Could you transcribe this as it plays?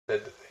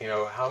That,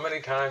 how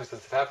many times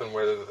does it happen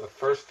where the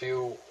first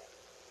few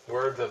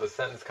words of a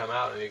sentence come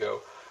out and you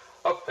go,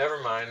 oh, never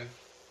mind.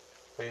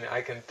 I mean, I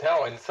can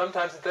tell, and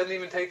sometimes it doesn't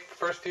even take the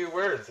first few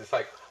words. It's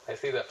like, I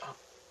see that,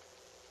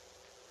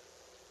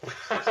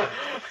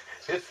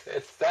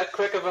 it's that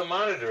quick of a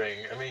monitoring.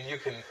 I mean, you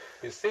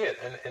see it,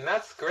 and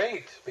that's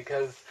great,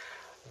 because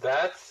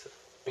that's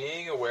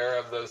being aware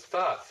of those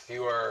thoughts.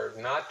 You are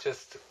not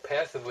just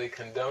passively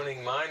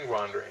condoning mind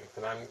wandering,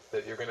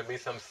 that you're going to be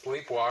some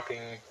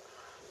sleepwalking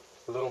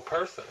little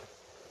person,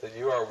 that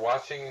you are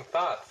watching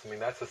thoughts. I mean,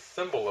 that's a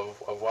symbol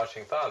of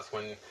watching thoughts.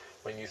 When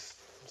you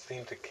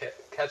seem to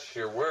catch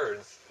your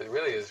words, it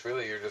really is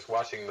you're just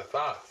watching the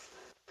thoughts.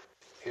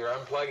 You're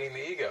unplugging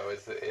the ego.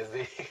 Is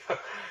the ego?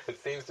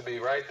 It seems to be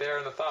right there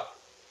in the thought.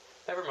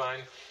 Never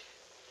mind.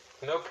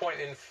 No point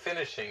in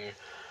finishing.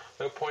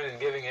 No point in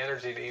giving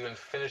energy to even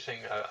finishing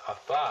a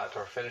thought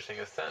or finishing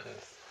a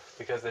sentence,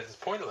 because it's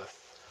pointless.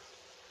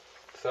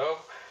 So,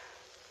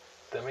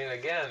 I mean,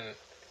 again,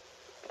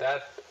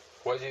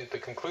 the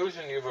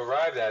conclusion you've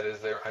arrived at is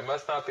I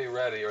must not be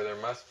ready, or I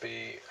must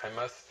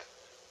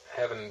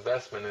have an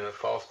investment in a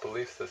false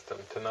belief system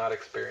to not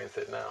experience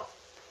it now.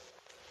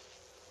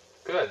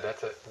 Good.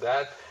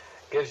 That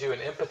gives you an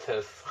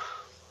impetus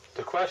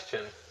to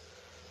question.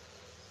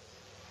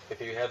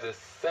 If you have this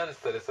sense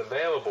that it's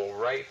available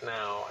right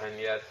now, and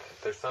yet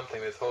there's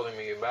something that's holding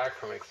you back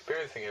from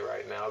experiencing it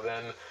right now,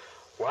 then,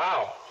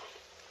 wow.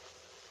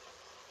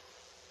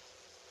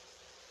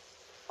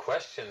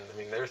 Question. I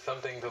mean, there's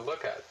something to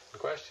look at.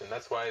 Question.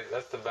 That's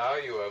the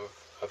value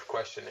of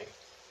questioning.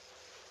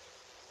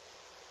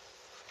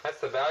 That's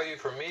the value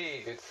for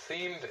me. It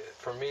seemed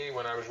for me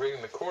when I was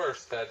reading the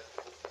Course that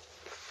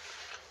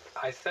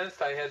I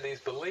sensed I had these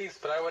beliefs,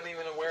 but I wasn't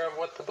even aware of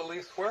what the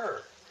beliefs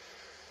were.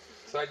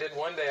 So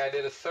one day I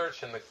did a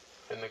search in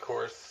the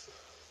Course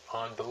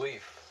on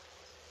belief.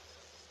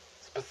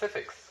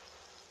 Specifics.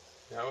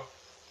 Oh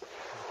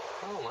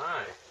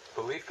my.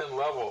 Belief in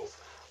levels,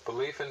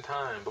 belief in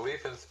time,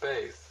 belief in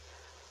space,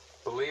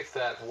 belief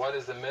that what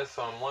is amiss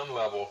on one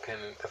level can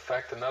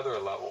affect another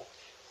level.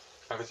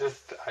 I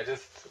just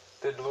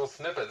did little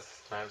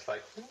snippets, and I was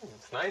like,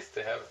 it's nice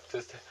to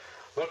just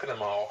look at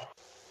them all.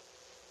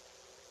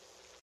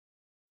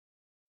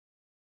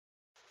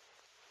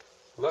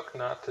 Look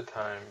not to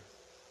time,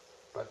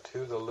 but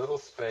to the little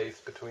space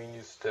between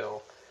you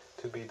still,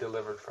 to be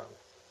delivered from.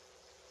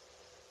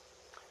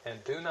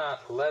 And do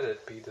not let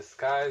it be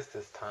disguised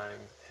as time,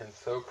 and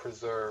so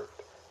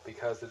preserved,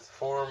 because its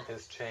form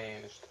is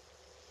changed,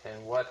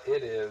 and what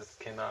it is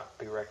cannot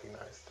be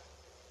recognized.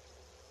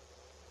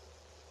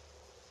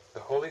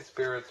 The Holy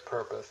Spirit's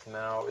purpose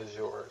now is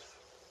yours.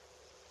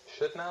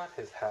 Should not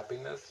His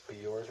happiness be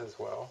yours as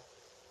well?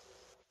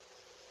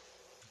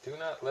 Do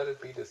not let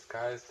it be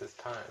disguised as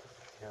time.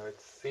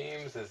 It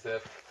seems as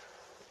if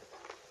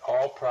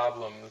all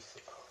problems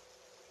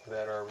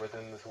that are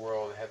within this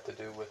world have to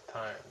do with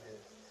time.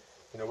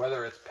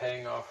 Whether it's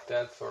paying off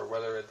debts, or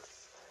whether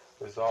it's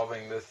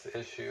resolving this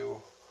issue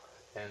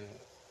and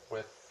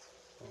with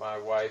my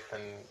wife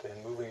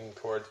and moving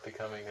towards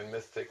becoming a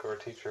mystic or a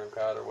teacher of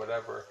God or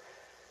whatever,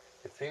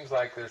 it seems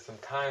like there's some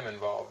time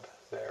involved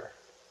there.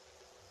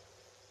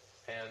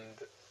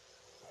 And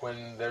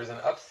when there's an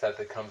upset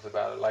that comes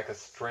about it, like a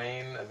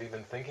strain of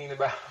even thinking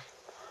about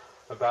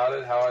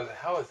it,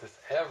 how is this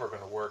ever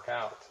going to work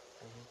out?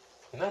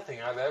 Mm-hmm.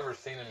 Nothing I've ever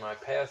seen in my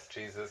past,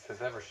 Jesus,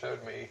 has ever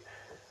showed me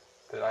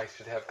that I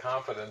should have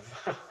confidence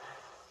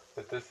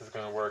that this is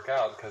going to work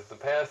out, because the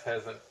past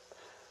hasn't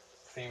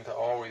seemed to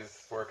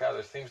always work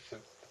out. The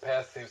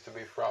past seems to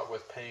be fraught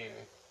with pain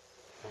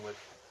and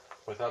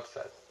with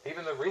upset.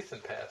 Even the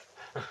recent past,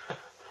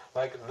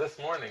 like this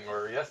morning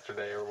or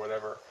yesterday or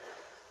whatever.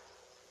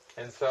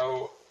 And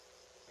so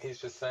he's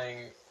just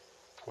saying,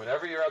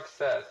 whenever you're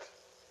upset,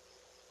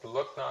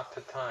 look not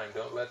to time.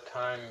 Don't let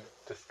time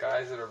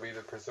disguise it or be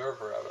the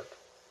preserver of it.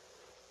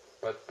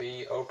 But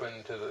be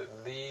open to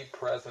the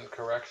present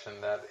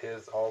correction that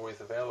is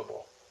always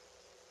available.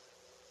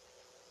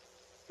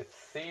 It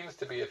seems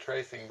to be a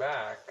tracing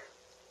back,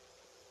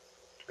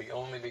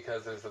 only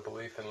because there's a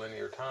belief in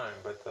linear time,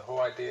 but the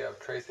whole idea of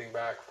tracing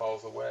back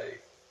falls away.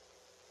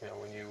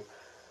 When you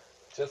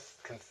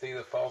just can see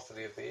the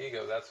falsity of the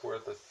ego, that's where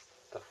the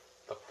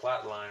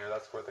flat line, or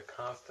that's where the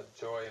constant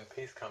joy and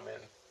peace come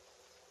in.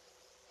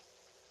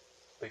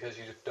 Because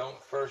you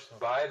don't first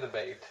buy the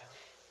bait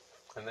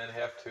and then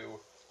have to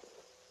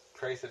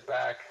trace it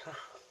back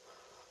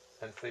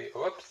and see,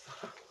 whoops,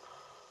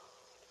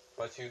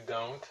 but you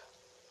don't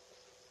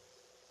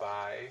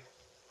buy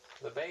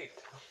the bait.